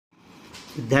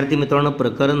विद्यार्थी मित्रांनो,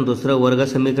 प्रकरण दुसरं वर्ग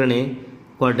समीकरणे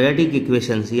क्वाड्रॅटिक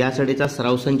इक्वेशन्स यासाठीचा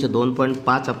सराव संच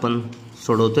 2.5 आपण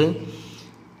सोडवतोय.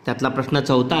 त्यातला प्रश्न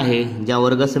 4 आहे. ज्या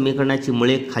वर्ग समीकरणाची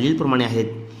मुळे खालीलप्रमाणे आहेत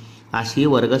अशी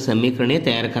वर्ग समीकरणे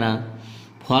तयार करा.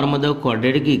 Form the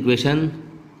quadratic equation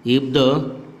if the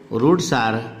roots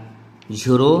R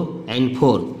 0 and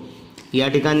 4. या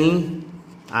ठिकाणी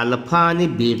अल्फा आणि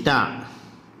बीटा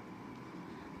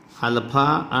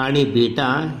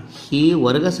ही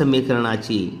वर्ग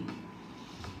समीकरणाची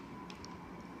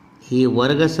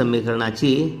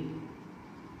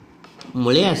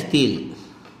मुळे असतील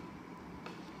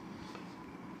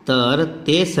तर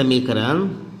ते समीकरण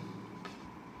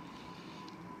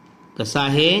कसं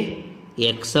आहे?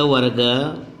 एक्स वर्ग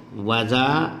वजा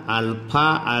अल्फा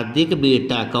अधिक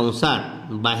बीटा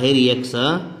कंसात बाहेर एक्स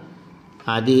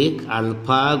अधिक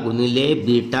अल्फा गुणिले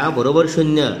बीटा बरोबर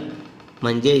 0.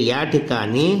 म्हणजे या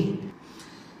ठिकाणी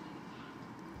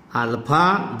अल्फा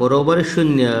बरोबर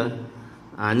 0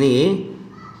 आणि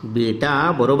बीटा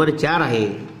बरोबर 4 आहे.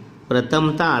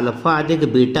 प्रथमतः अल्फा अधिक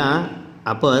बीटा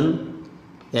आपण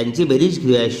यांची बेरीज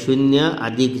घेऊया. 0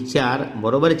 अधिक 4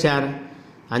 बरोबर 4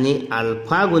 आणि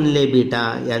अल्फा गुणिले बीटा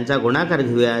यांचा गुणाकार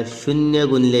घेऊया. 0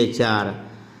 गुणिले 4,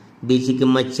 बीची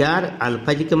किंमत 4,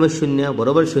 अल्फाची किंमत 0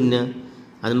 बरोबर 0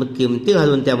 आणि मग किमती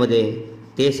घालून त्यामध्ये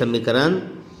ते समीकरण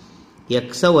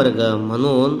एक्स वर्ग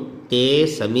म्हणून ते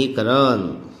समीकरण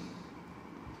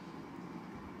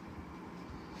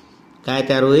काय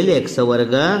तयार होईल? एक्स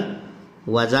वर्ग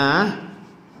वजा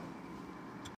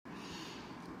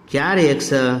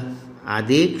 4x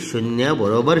अधिक 0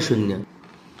 बरोबर 0.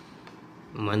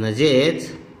 म्हणजेच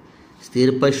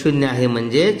स्थिर पद 0 आहे.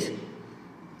 म्हणजेच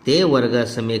ते वर्ग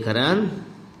समीकरण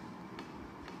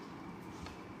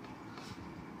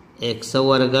एक्स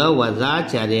वर्ग वजा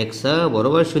 4x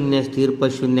बरोबर 0. स्थिर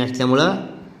पद 0 असल्यामुळं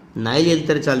नाही लिहिलं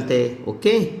तर चालते.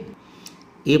 Okay.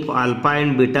 If alpha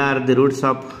and beta R the roots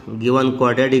of given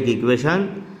quadratic equation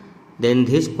then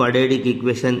this quadratic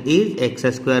equation is x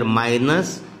square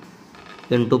minus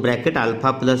into bracket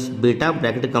alpha plus beta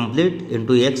bracket complete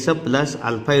into x plus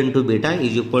alpha into beta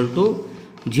is equal to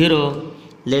 0.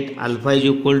 Let alpha is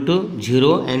equal to 0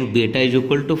 and beta is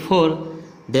equal to 4.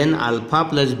 Then alpha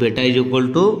plus beta is equal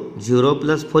to 0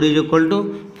 plus 4 is equal to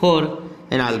 4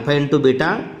 and alpha into beta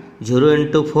 0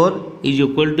 into 4 is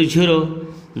equal to 0.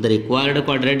 The required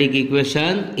quadratic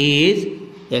equation is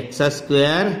x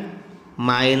square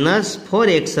minus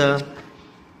 4x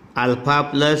alpha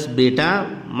plus beta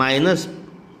minus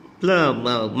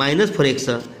 4x.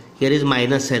 Here is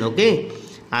minus sign. Okay,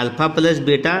 alpha plus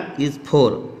beta is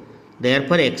 4,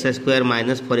 therefore x square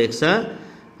minus 4x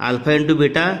alpha into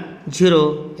beta 0.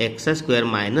 X square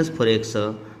minus 4x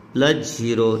plus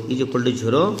 0 is equal to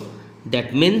 0.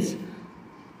 That means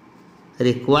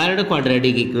required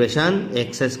quadratic equation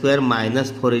x square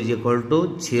minus 4 is equal to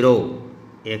 0.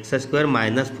 x square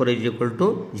minus 4 is equal to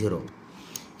 0.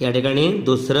 या ठिकाणी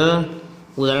दुसरं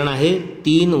उदाहरण आहे.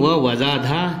 3 व वजा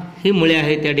 10 ही मुळे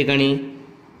आहेत. त्या ठिकाणी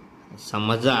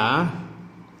समजा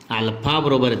अल्फा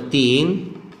बरोबर 3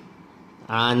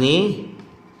 आणि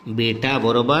बीटा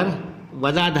बरोबर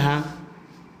वजा 10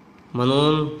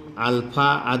 म्हणून अल्फा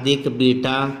अधिक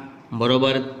बीटा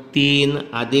बरोबर 3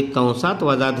 अधिक कंसात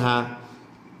वजा 10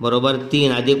 बरोबर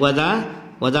 3 अधिक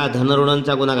वजा धन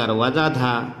ऋणांचा गुणाकार वजा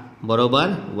 10 बरोबर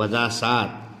वजा 7.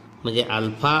 म्हणजे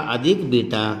अल्फा अधिक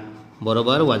बीटा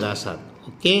बरोबर वजा 7.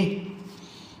 ओके.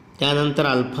 त्यानंतर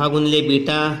अल्फा गुणिले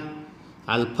बीटा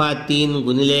अल्फा 3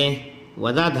 गुणिले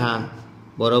वजा 10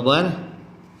 बरोबर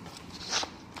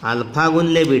अल्फा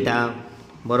गुणिले बीटा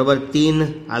बरोबर 3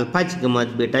 अल्फाची किंमत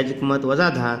बीटाची किंमत वजा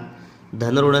 10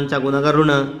 धन ऋणांचा गुणाकार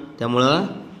ऋण त्यामुळं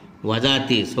वजा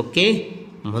 30. ओके.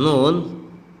 म्हणून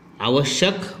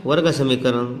आवश्यक वर्ग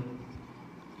समीकरण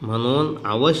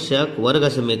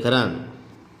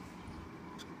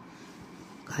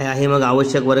काय आहे? मग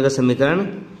आवश्यक वर्ग समीकरण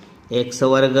एक्स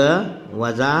वर्ग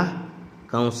वजा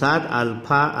कंसात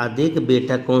अल्फा अधिक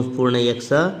बीटा कंस पूर्ण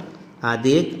एक्स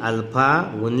अधिक अल्फा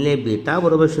गुणिले बीटा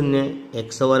बरोबर 0.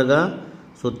 एक्स वर्ग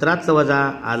सूत्रातलं वजा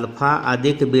अल्फा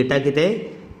अधिक बीटा किती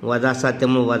वजा 7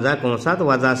 त्यामुळे वजा कंसात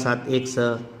वजा 7 एक्स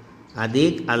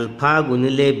अधिक अल्फा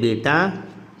गुणिले बीटा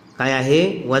काय आहे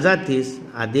वजा 30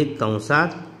 अधिक कंसात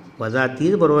वजा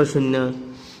 30 बरोबर 0.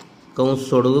 कंस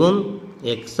सोडवून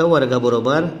एक्स वर्ग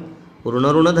बरोबर ऋण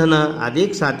ऋण धन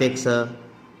अधिक 7x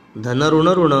धन ऋण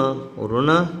ऋण ऋण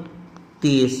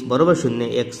 30 बरोबर 0.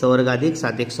 एक्स वर्ग अधिक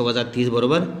 7x वजा 30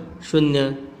 बरोबर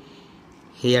 0.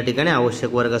 हे या ठिकाणी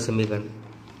आवश्यक वर्ग समीकरण.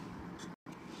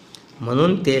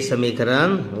 म्हणून ते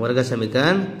समीकरण वर्ग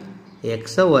समीकरण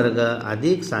एक्स वर्ग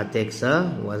अधिक 7x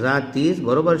वजा 30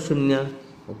 बरोबर 0.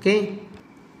 Okay.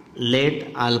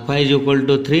 let alpha is equal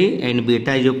to 3 and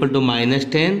beta is equal to minus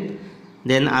 10.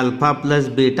 Then alpha plus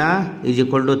beta is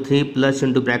equal to 3 plus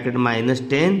into bracket minus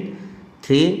 10.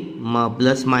 3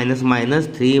 plus minus minus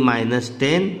 3 minus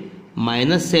 10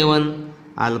 minus 7.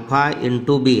 Alpha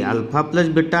into b. Alpha plus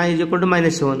beta is equal to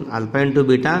minus 7. Alpha into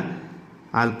beta.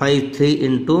 Alpha is 3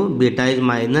 into beta is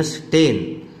minus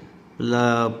 10.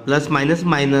 Plus minus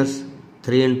minus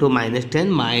 3 into minus 10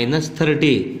 minus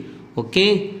 30.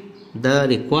 Okay. The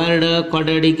required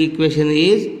quadratic equation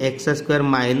is x square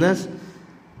minus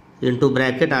into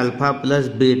bracket alpha plus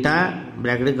beta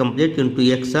bracket complete into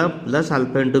x plus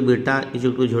alpha into beta is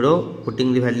equal to 0.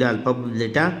 Putting the value alpha plus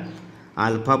beta.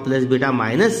 Alpha plus beta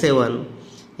minus 7.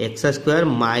 X square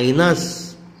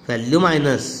minus value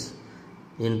minus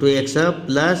into x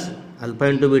plus alpha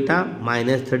into beta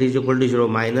minus 30 is equal to 0.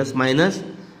 Minus minus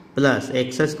plus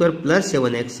x square plus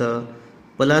 7x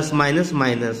plus minus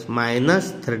minus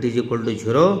minus 30 is equal to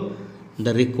 0.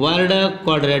 The required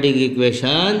quadratic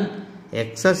equation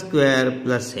x square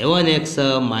plus 7x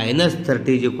minus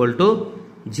 30 is equal to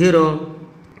 0.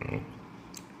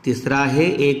 तिसरा आहे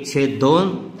 1/2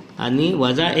 आणि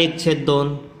वजा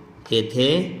 1/2.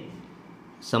 येथे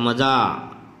समजा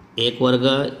एक वर्ग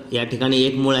या ठिकाणी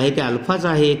एक मूळ आहे ते अल्फाच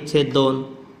आहे 1/2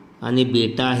 आणि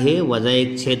बीटा आहे वजा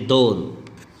 1/2.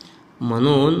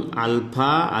 म्हणून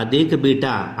अल्फा अधिक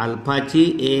बीटा अल्फाची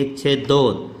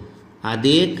 1/2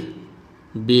 अधिक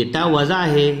बीटा वजा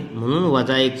आहे म्हणून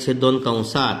वजा 1/2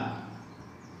 कंसात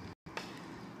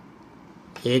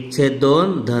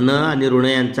 1/2 धन आणि ऋण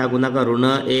यांचा गुणाकार ऋण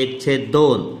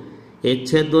 1/2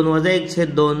 1/2 वजा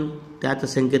 1/2 त्यात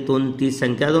संख्येतून ती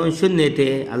संख्या 2 शून्य येते.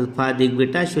 अल्फा अधिक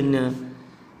बीटा 0.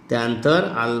 त्यानंतर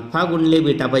अल्फा गुणले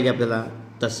बीटा पाहिजे आपल्याला.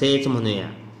 तसेच म्हणूया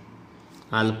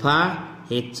अल्फा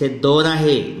 1/2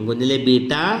 आहे गुणिले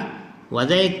बीटा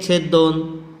वजा 1/2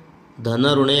 धन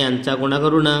ऋण यांचा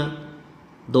गुणाकार ऋण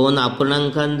 2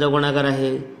 अपूर्णांकांचा गुणाकार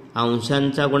आहे.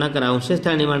 अंशांचा गुणाकार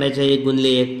अंशस्थानी मांडायचा 1 गुणिले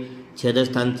 1.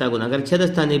 छेदस्थानचा गुणाकार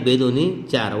छेदस्थानी बेदोन्ही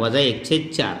 4 वजा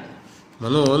 1/4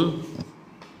 म्हणून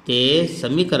ते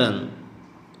समीकरण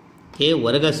हे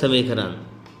वर्ग समीकरण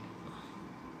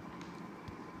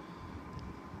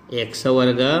एक्स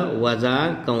वर्ग वजा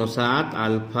कंसात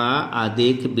अल्फा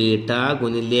अधिक बीटा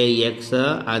गुणिले एक्स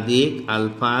अधिक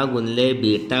अल्फा गुणिले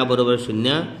बीटा बरोबर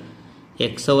 0.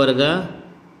 एक्स वर्ग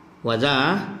वजा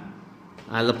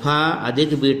अल्फा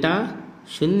अधिक बीटा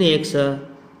 0x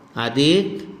अधिक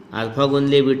अल्फा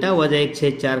गुणिले बीटा वजा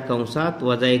 1/4 कंसात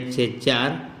वजा 1/4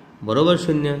 बरोबर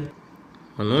 0.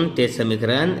 म्हणून ते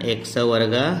समीकरण एक्स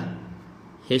वर्ग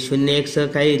हे 0x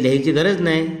काही लिहायची गरज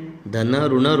नाही. धन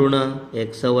ऋण ऋण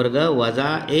एक्स वर्ग वजा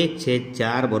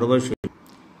 1/4 बरोबर 0.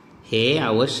 हे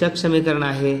आवश्यक समीकरण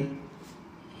आहे.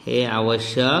 हे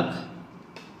आवश्यक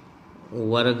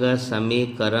वर्ग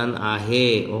समीकरण आहे.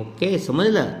 ओके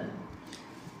समजलं.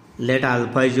 Let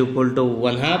alpha is equal to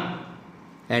 1/2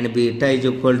 and beta is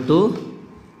equal to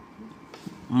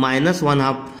minus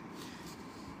 1/2.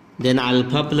 Then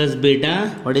alpha plus beta,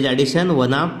 what is addition?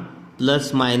 1/2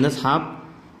 plus minus half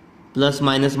plus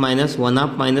minus minus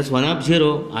 1/2 minus 1/2 0.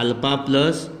 Alpha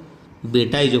plus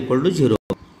beta is equal to 0.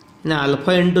 Now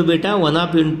alpha into beta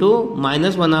 1/2 into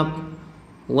minus 1/2.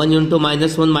 1 into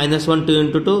minus 1 minus 1 2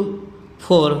 into 2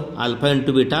 4. Alpha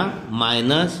into beta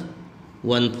minus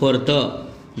 1/4.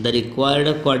 The required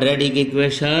quadratic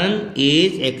equation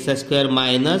is x square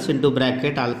minus into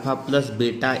bracket alpha plus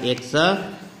beta x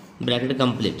bracket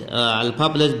complete alpha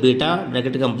plus beta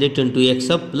bracket complete into x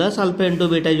plus alpha into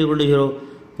beta is equal to 0.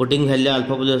 Putting value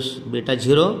alpha plus beta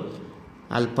 0.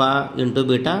 Alpha into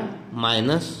beta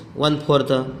minus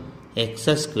 1/4. X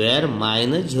square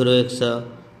minus 0x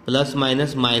plus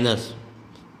minus minus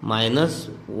minus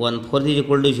 1/4 is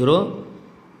equal to 0.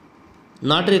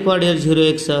 Not required here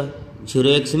 0x.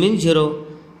 0x means 0.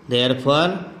 Therefore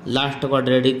last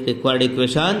quadratic required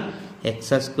equation x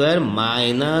square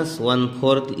minus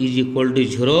 1/4 is equal to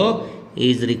 0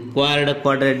 is required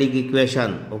quadratic equation.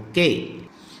 Okay.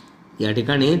 या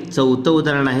ठिकाणी चौथं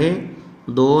उदाहरण आहे.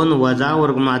 2 वजा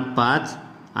वर्गमुळात 5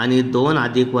 आणि 2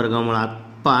 अधिक वर्गमुळात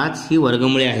 5 ही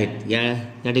वर्गमुळे आहेत.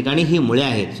 या ठिकाणी ही मुळे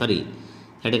आहेत. सॉरी.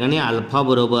 या ठिकाणी अल्फा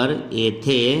बरोबर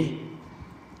येथे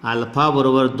अल्फा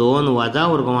बरोबर 2 वजा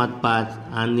वर्गमुळात 5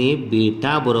 आणि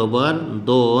बीटा बरोबर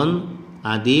 2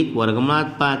 अधिक वर्गमुळात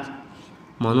 5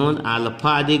 म्हणून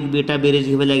अल्फा अधिक बीटा बेरीज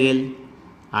घ्यावी लागेल.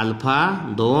 अल्फा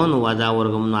 2 वजा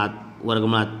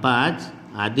वर्गमुळात 5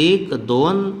 अधिक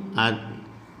 2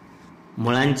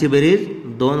 मुळांची बेरीज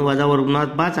 2 वजा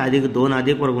वर्गमुळात 5 अधिक 2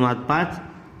 अधिक वर्गमुळात 5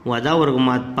 वजा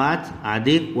वर्गमुळात 5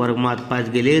 अधिक वर्गमुळात 5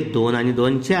 गेले 2 आणि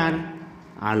 2 4.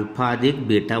 अल्फा अधिक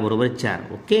बीटा बरोबर 4.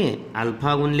 ओके.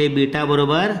 अल्फा गुणले बीटा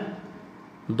बरोबर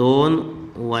 2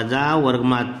 वजा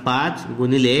वर्गमात 5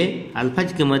 गुणिले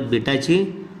अल्फाची किंमत बीटाची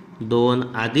 2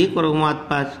 अधिक वर्गमात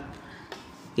 5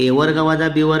 ए वर्ग वजा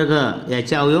बी वर्ग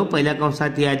याचे अवयव पहिल्या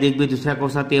कंसात ए अधिक बी दुसऱ्या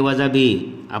कंसात ए वजा बी.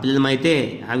 आपल्याला माहिती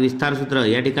आहे हा विस्तार सूत्र.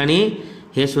 या ठिकाणी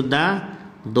हे सुद्धा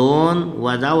 2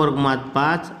 वजा वर्गमात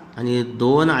 5 आणि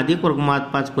 2 अधिक वर्गमात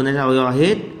 5 कोणाचे अवयव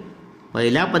आहेत?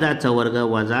 पहिल्या पदाचा वर्ग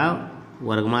वजा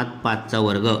वर्गमात 5चा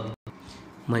वर्ग.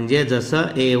 म्हणजे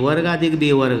जसं ए वर्ग अधिक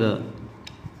बी वर्ग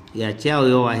याचे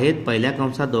अवयव आहेत पहिल्या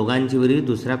कंसात दोघांची बेरीज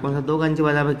दुसऱ्या कंसात दोघांची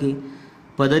वजाबाकी.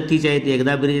 पद्धत तीच आहेत,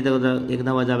 एकदा बेरीज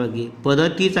एकदा वजाबाकी. पद्धत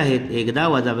तीच आहेत, एकदा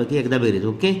वजाबाकी एकदा बेरीज.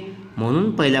 ओके. म्हणून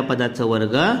पहिल्या पदाचा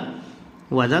वर्ग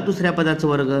वजा दुसऱ्या पदाचा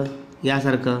वर्ग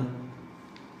यासारखं.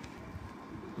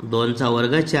 2चा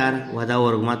वर्ग 4 वजा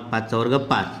वर्गमात 5चा वर्ग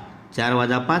 5. 4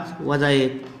 वजा 5 वजा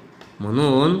 1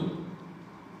 म्हणून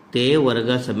ते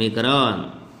वर्ग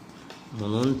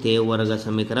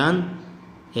समीकरण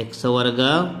एक्स वर्ग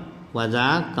वजा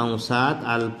कंसात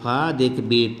अल्फा अधिक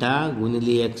बीटा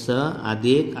गुणिले एक्स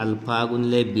अधिक अल्फा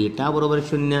गुणिले बीटा बरोबर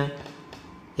 0.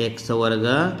 एक्स वर्ग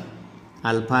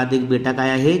अल्फा अधिक बीटा काय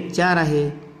आहे? 4 आहे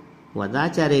वजा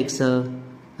 4x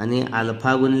आणि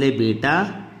अल्फा गुणिले बीटा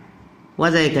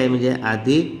वजा 1 आहे म्हणजे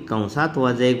अधिक कंसात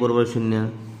वजा 1 बरोबर 0.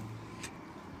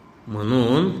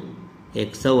 म्हणून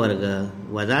एक्स वर्ग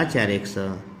वजा 4x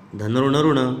धन ऋण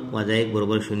ऋण वजा 1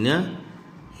 बरोबर 0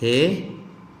 हे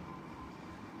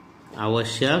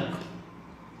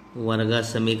आवश्यक वर्ग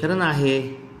समीकरण आहे.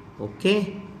 Okay.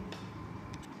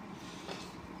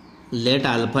 Let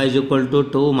alpha is equal to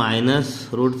 2 minus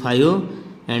 √5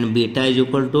 and beta is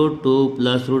equal to 2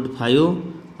 plus √5.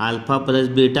 Alpha plus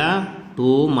beta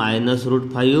 2 minus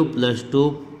 √5 plus 2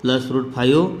 plus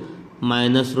 √5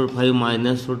 minus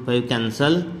 √5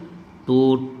 cancel.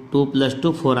 2 plus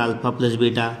 2 4 alpha plus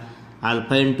beta.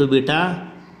 Alpha into beta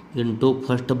into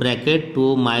first bracket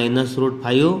 2 minus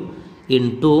 √5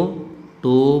 into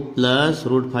 2 plus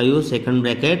 √5 second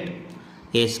bracket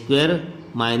A square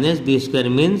minus B square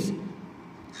means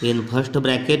in first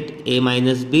bracket a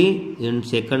minus b, in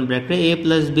second bracket a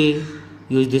plus b.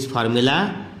 Use this formula.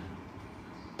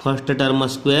 First term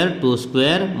square 2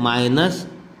 square minus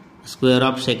square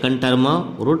of second term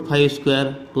 √5 square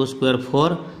 2 square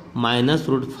 4 minus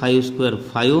 √5 square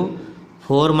 5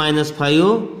 4 minus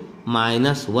 5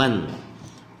 minus 1.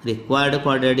 Required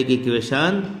quadratic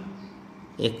equation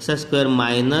x square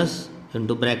minus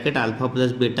into bracket alpha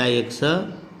plus beta x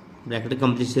bracket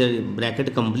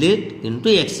complete into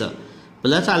x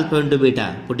plus alpha into beta.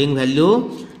 Putting value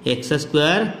x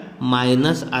square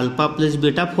minus alpha plus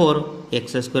beta 4 x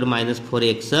square minus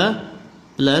 4x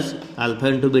plus alpha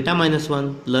into beta minus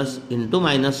 1 plus into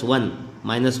minus 1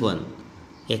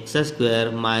 x square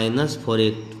minus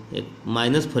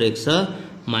 4x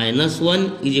minus 1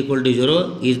 is equal to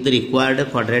 0 is the required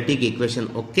quadratic equation.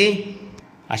 Okay.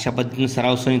 अशा पद्धतीने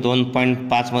सराव सनी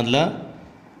 2.5 मधलं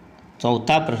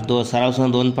चौथा प्रश्न सराव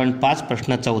सनी 2.5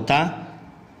 प्रश्न चौथा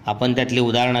आपण त्यातले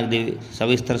उदाहरण अगदी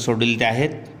सविस्तर सोडवलेले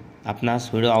आहेत. आपणास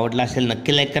व्हिडिओ आवडला असेल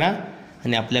नक्की लाईक करा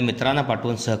आणि आपल्या मित्रांना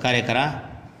पाठवून सहकार्य करा.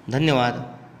 धन्यवाद.